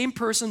with the same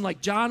person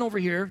like John over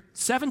here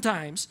 7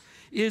 times,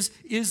 is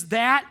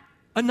that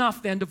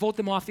enough then to vote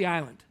them off the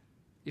island?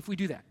 If we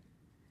do that.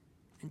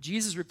 And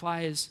Jesus'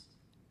 reply is,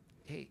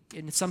 hey,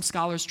 and some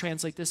scholars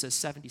translate this as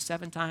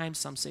 77 times,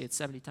 some say it's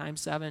 70 times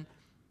 7.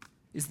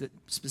 Is the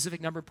specific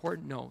number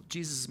important? No.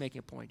 Jesus is making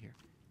a point here.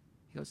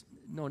 He goes,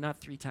 no,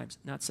 not 3 times,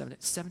 not 7,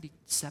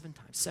 77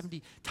 times,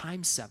 70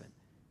 times 7.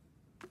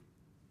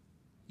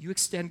 You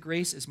extend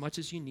grace as much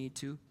as you need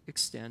to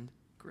extend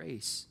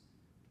grace.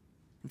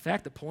 In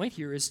fact, the point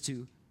here is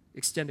to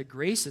extend a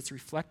grace that's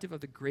reflective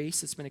of the grace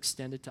that's been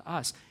extended to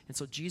us. And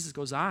so Jesus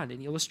goes on and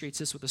he illustrates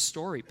this with a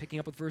story, picking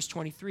up with verse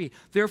 23.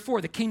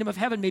 Therefore, the kingdom of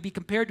heaven may be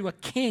compared to a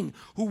king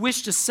who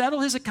wished to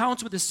settle his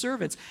accounts with his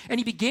servants. And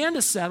he began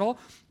to settle.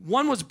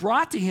 One was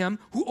brought to him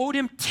who owed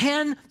him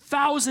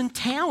 10,000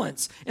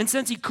 talents. And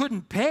since he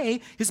couldn't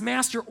pay, his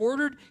master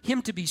ordered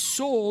him to be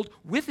sold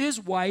with his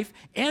wife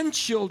and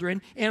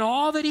children and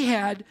all that he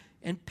had,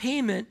 and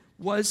payment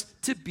was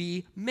to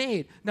be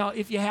made. Now,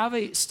 if you have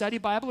a study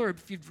Bible or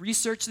if you've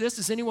researched this,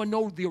 does anyone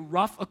know the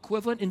rough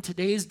equivalent in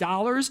today's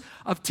dollars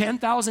of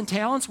 10,000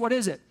 talents? What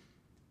is it?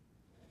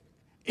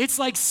 It's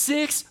like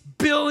 $6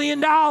 billion.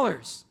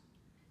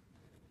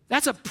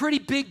 That's a pretty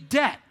big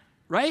debt,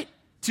 right?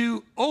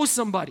 To owe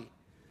somebody.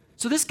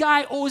 So this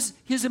guy owes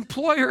his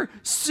employer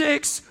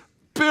 $6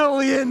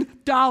 billion.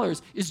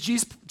 Is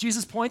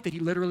Jesus' point that he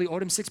literally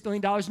owed him $6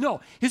 billion?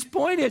 No. His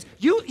point is,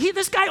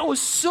 this guy owes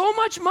so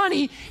much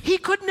money, he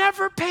could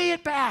never pay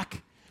it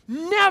back.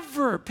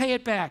 Never pay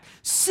it back.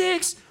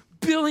 $6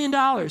 billion.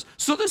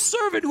 So the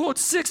servant who owed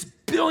 $6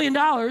 billion,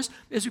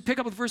 as we pick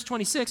up with verse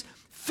 26,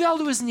 fell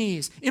to his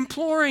knees,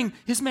 imploring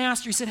his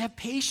master. He said, have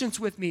patience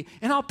with me,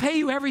 and I'll pay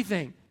you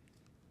everything.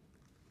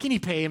 Can he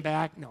pay him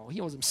back? No,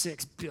 he owes him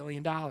 $6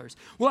 billion.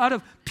 Well, out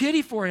of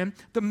pity for him,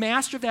 the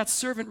master of that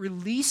servant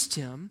released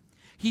him.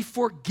 He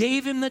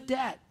forgave him the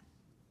debt.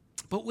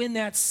 But when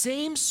that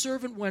same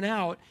servant went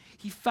out,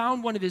 he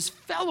found one of his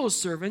fellow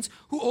servants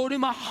who owed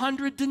him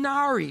 100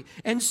 denarii.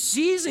 And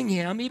seizing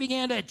him, he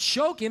began to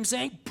choke him,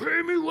 saying,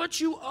 pay me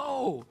what you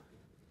owe.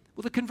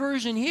 Well, the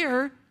conversion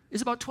here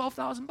is about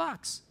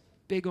 $12,000.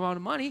 Big amount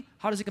of money.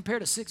 How does it compare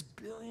to $6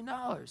 billion?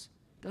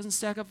 Doesn't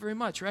stack up very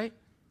much, right?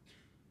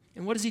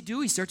 And what does he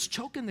do? He starts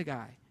choking the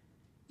guy.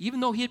 Even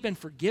though he had been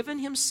forgiven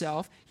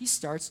himself, he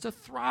starts to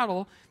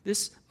throttle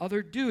this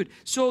other dude.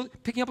 So,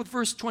 picking up with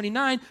verse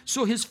 29,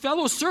 so his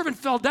fellow servant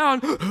fell down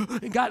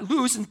and got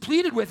loose and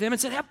pleaded with him and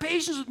said, have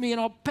patience with me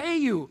and I'll pay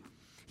you.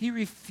 He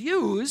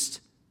refused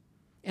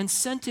and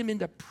sent him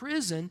into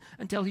prison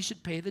until he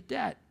should pay the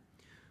debt.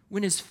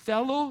 When his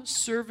fellow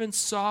servants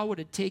saw what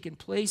had taken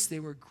place, they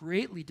were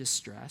greatly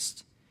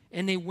distressed,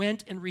 and they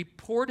went and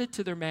reported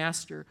to their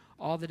master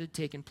all that had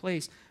taken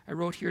place. I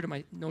wrote here to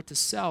my note to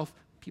self,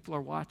 people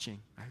are watching,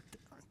 aren't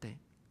they?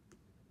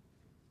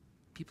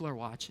 People are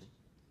watching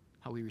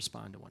how we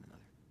respond to one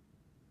another.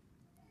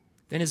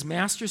 Then his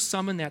master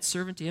summoned that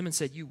servant to him and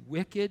said, you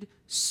wicked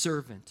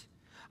servant,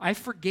 I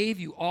forgave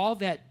you all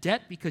that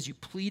debt because you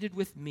pleaded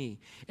with me.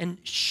 And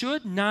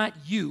should not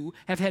you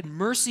have had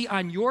mercy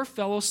on your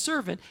fellow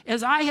servant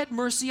as I had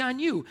mercy on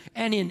you?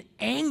 And in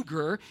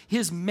anger,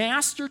 his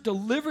master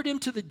delivered him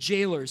to the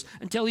jailers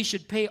until he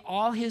should pay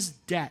all his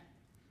debt.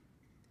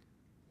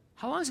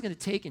 How long is it going to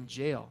take in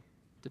jail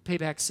to pay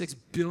back $6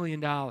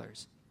 billion?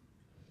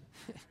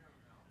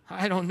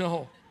 I don't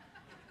know.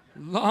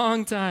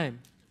 Long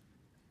time.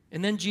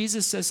 And then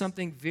Jesus says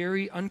something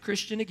very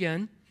unchristian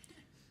again.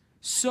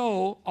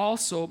 So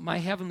also my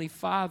heavenly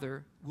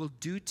Father will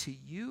do to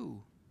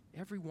you,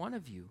 every one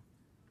of you,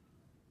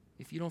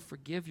 if you don't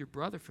forgive your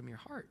brother from your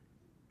heart.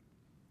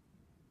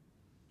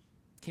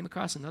 Came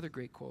across another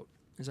great quote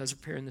as I was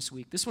preparing this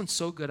week. This one's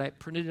so good, I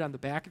printed it on the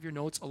back of your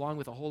notes along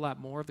with a whole lot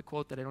more of the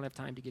quote that I don't have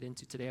time to get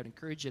into today. I'd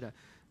encourage you to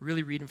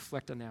really read and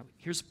reflect on that.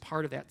 Here's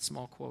part of that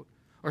small quote,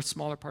 or a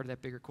smaller part of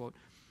that bigger quote.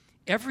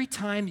 Every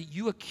time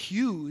you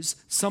accuse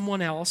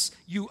someone else,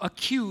 you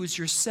accuse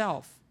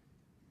yourself.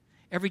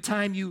 Every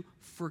time you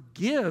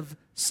forgive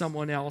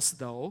someone else,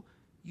 though,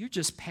 you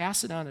just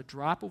pass it on a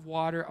drop of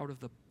water out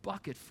of the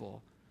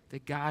bucketful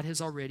that God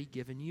has already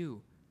given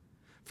you.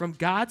 From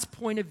God's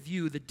point of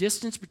view, the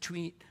distance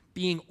between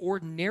being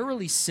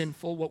ordinarily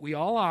sinful, what we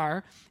all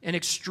are, and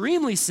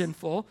extremely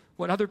sinful,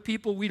 what other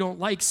people we don't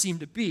like seem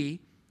to be,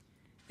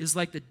 is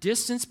like the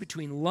distance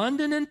between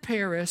London and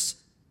Paris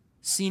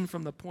seen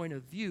from the point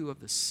of view of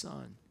the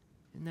sun.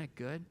 Isn't that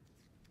good?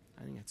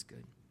 I think that's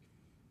good.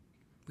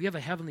 We have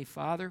a Heavenly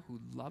Father who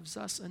loves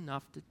us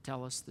enough to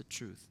tell us the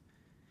truth.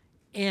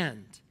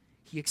 And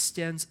He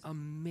extends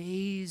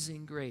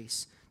amazing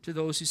grace to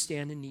those who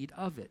stand in need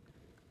of it.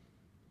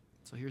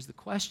 So here's the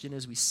question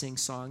as we sing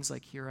songs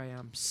like, Here I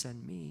Am,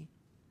 Send Me.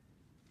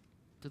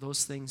 Do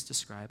those things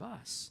describe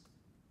us?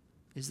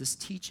 Is this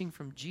teaching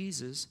from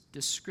Jesus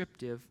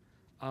descriptive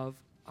of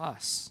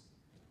us?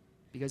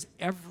 Because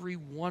every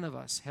one of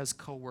us has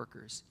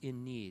coworkers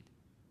in need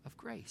of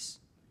grace.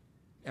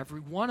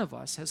 Every one of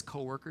us has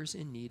coworkers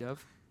in need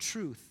of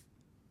truth.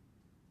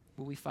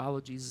 Will we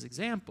follow Jesus'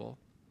 example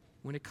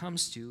when it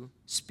comes to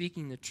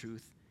speaking the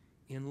truth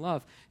in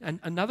love? And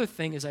another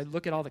thing is I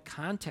look at all the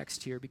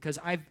context here because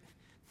I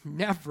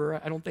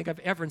don't think I've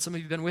ever, and some of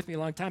you have been with me a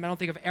long time, I don't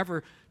think I've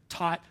ever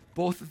taught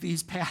both of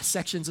these past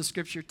sections of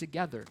Scripture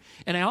together.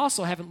 And I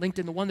also haven't linked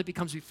in the one that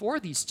becomes before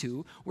these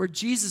two, where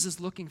Jesus is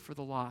looking for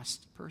the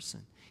lost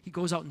person. He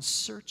goes out and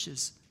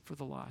searches for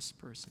the lost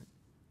person.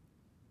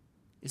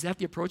 Is that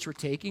the approach we're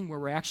taking, where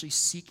we're actually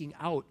seeking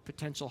out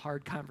potential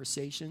hard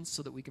conversations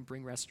so that we can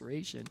bring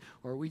restoration?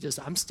 Or are we just,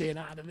 I'm staying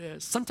out of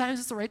this? Sometimes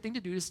it's the right thing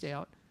to do to stay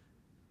out.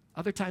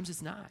 Other times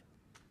it's not.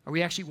 Are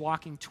we actually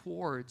walking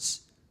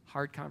towards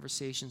hard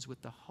conversations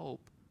with the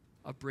hope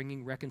of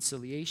bringing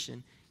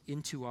reconciliation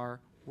into our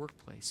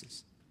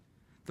workplaces?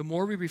 The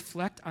more we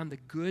reflect on the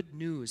good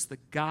news, the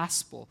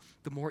gospel,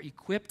 the more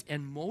equipped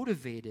and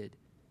motivated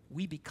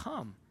we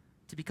become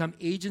to become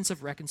agents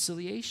of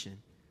reconciliation.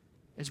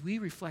 As we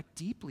reflect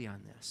deeply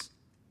on this,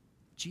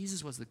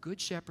 Jesus was the good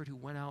shepherd who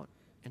went out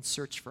and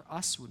searched for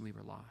us when we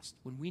were lost,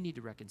 when we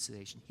needed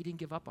reconciliation. He didn't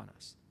give up on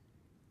us.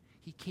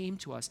 He came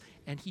to us,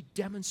 and He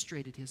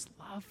demonstrated His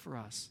love for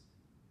us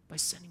by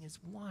sending His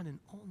one and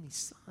only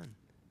Son.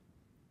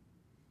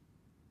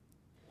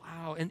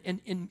 Wow.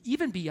 And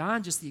even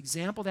beyond just the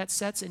example that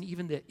sets and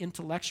even the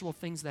intellectual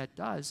things that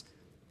does,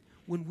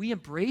 when we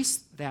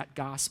embrace that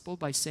gospel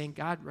by saying,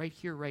 God, right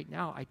here, right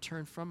now, I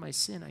turn from my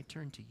sin, I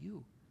turn to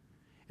you.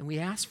 And we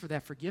ask for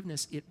that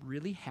forgiveness, it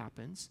really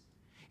happens.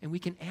 And we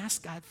can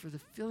ask God for the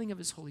filling of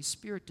His Holy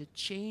Spirit to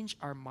change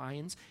our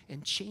minds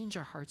and change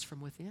our hearts from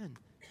within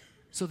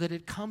so that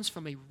it comes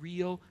from a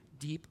real,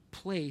 deep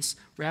place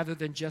rather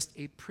than just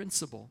a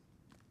principle.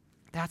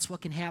 That's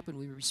what can happen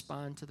when we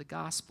respond to the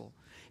gospel.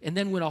 And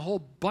then when a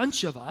whole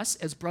bunch of us,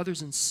 as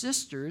brothers and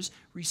sisters,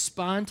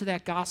 respond to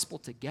that gospel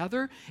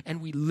together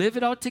and we live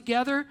it out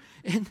together,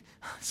 and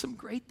some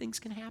great things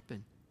can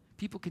happen.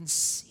 People can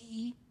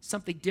see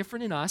something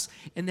different in us,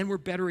 and then we're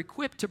better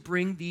equipped to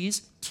bring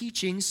these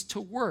teachings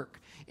to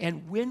work.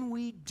 And when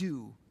we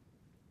do,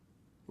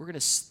 we're going to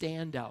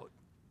stand out.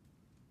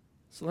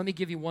 So let me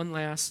give you one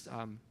last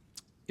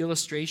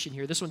illustration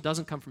here. This one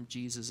doesn't come from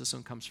Jesus. This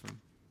one comes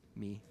from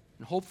me.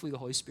 And hopefully the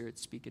Holy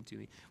Spirit's speaking to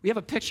me. We have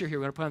a picture here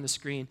we're going to put on the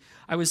screen.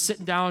 I was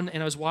sitting down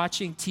and I was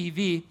watching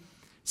TV.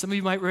 Some of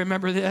you might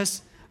remember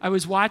this. I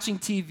was watching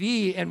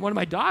TV, and one of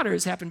my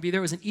daughters happened to be there.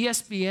 It was an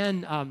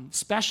ESPN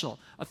special,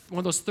 one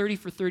of those 30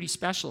 for 30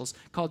 specials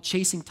called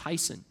Chasing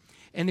Tyson.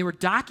 And they were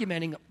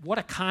documenting what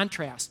a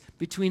contrast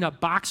between a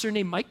boxer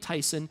named Mike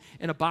Tyson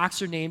and a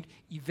boxer named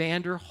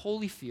Evander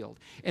Holyfield.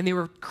 And they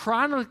were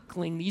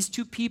chronicling these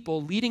two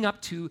people leading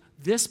up to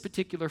this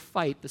particular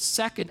fight, the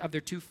second of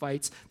their two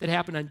fights that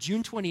happened on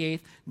June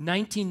 28th,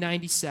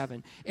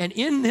 1997. And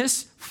in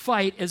this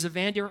fight, as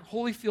Evander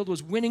Holyfield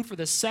was winning for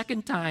the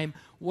second time,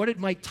 what did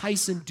Mike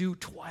Tyson do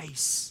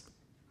twice?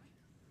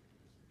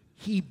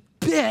 He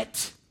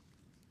bit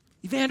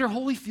Evander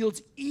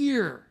Holyfield's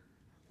ear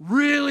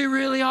really,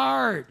 really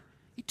hard.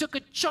 He took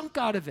a chunk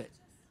out of it.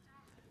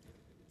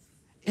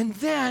 And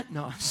then,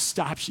 no,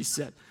 stop, she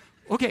said.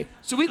 Okay,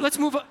 so let's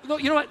move on. No,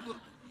 you know what?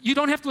 You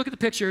don't have to look at the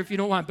picture if you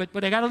don't want,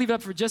 but I got to leave it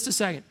up for just a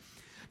second.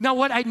 Now,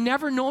 what I'd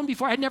never known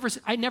before, I'd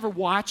never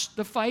watched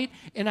the fight,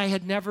 and I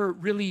had never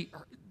really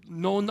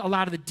known a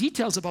lot of the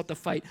details about the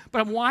fight, but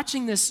I'm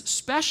watching this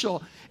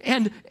special,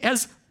 and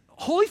as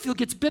Holyfield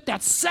gets bit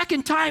that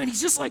second time, and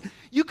he's just like,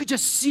 you could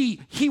just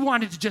see he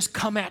wanted to just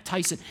come at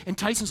Tyson, and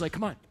Tyson's like,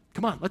 come on,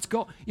 let's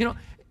go. You know,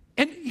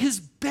 and his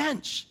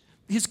bench,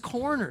 his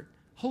corner,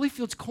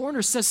 Holyfield's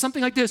corner says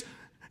something like this,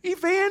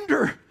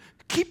 Evander,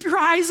 keep your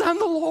eyes on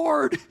the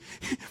Lord.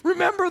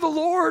 Remember the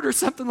Lord, or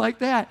something like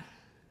that.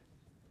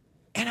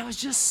 And I was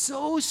just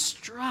so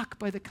struck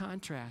by the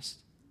contrast,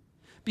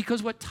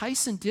 because what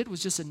Tyson did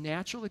was just a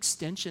natural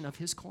extension of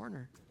his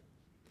corner,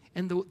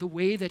 and the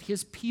way that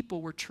his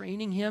people were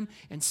training him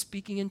and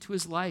speaking into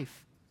his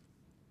life.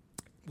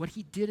 What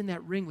he did in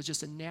that ring was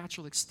just a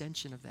natural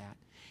extension of that.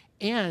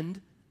 And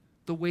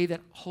the way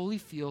that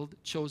Holyfield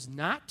chose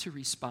not to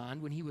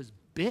respond when he was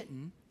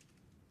bitten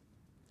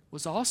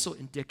was also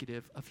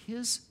indicative of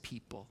his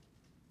people,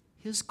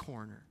 his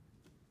corner,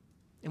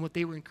 and what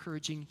they were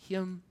encouraging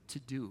him to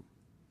do.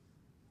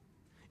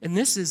 And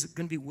this is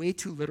going to be way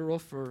too literal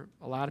for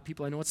a lot of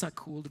people. I know it's not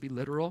cool to be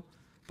literal,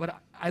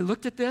 but I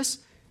looked at this.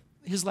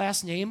 His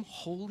last name,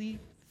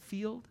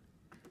 Holyfield.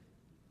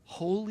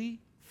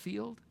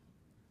 Holyfield.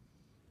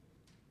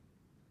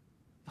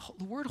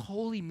 The word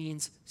holy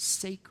means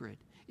sacred.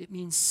 It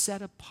means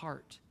set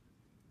apart.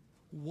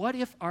 What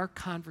if our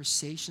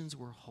conversations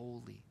were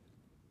holy?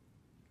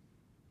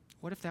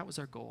 What if that was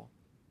our goal?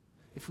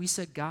 If we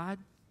said, God,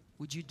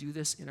 would you do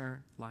this in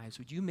our lives?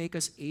 Would you make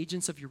us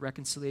agents of your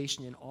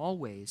reconciliation in all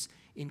ways,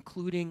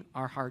 including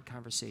our hard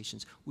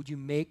conversations? Would you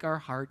make our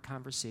hard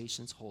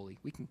conversations holy?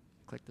 We can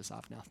click this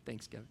off now.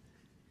 Thanks, Kevin.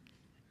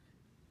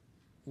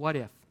 What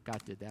if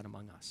God did that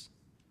among us?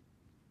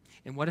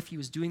 And what if he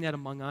was doing that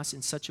among us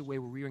in such a way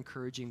where we were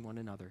encouraging one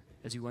another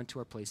as we went to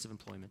our place of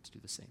employment to do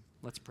the same?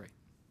 Let's pray.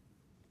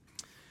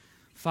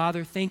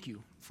 Father, thank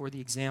you for the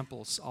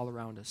examples all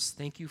around us.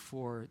 Thank you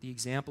for the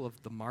example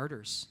of the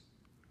martyrs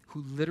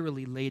who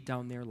literally laid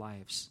down their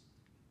lives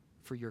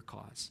for your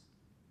cause.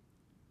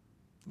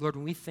 Lord,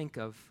 when we think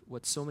of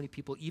what so many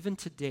people, even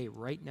today,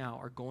 right now,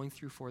 are going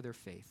through for their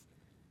faith,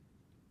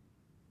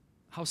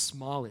 how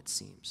small it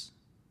seems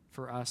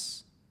for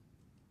us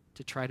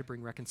to try to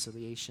bring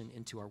reconciliation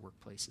into our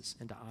workplaces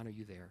and to honor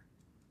you there.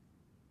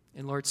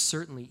 And Lord,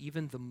 certainly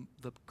even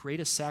the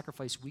greatest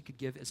sacrifice we could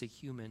give as a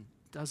human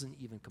doesn't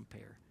even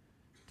compare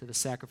to the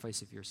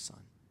sacrifice of your Son.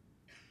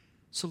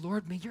 So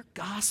Lord, may your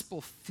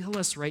gospel fill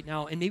us right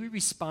now, and may we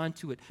respond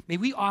to it. May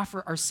we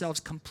offer ourselves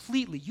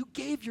completely. You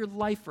gave your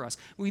life for us.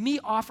 We may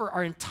offer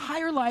our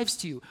entire lives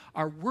to you,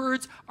 our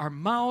words, our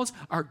mouths,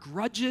 our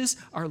grudges,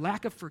 our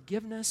lack of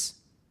forgiveness,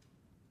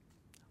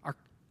 our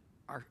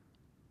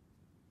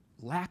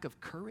lack of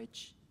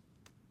courage.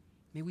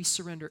 May we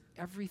surrender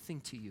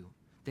everything to you,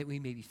 that we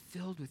may be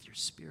filled with your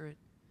Spirit,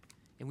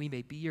 and we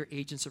may be your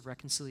agents of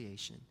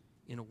reconciliation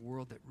in a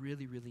world that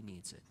really, really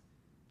needs it.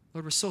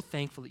 Lord, we're so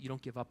thankful that you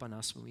don't give up on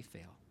us when we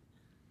fail.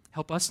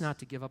 Help us not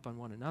to give up on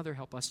one another.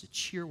 Help us to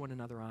cheer one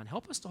another on.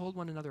 Help us to hold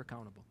one another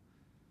accountable.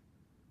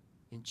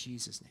 In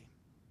Jesus' name.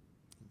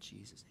 In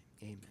Jesus'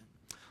 name. Amen.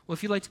 Well,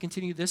 if you'd like to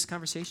continue this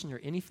conversation or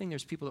anything,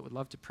 there's people that would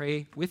love to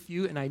pray with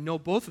you, and I know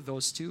both of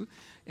those two,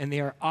 and they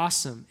are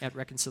awesome at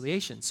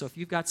reconciliation. So if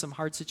you've got some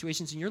hard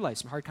situations in your life,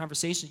 some hard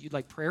conversations that you'd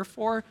like prayer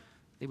for,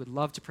 they would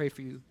love to pray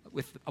for you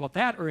about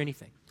that or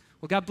anything.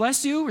 Well, God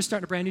bless you. We're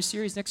starting a brand new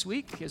series next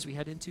week as we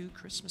head into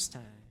Christmas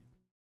time.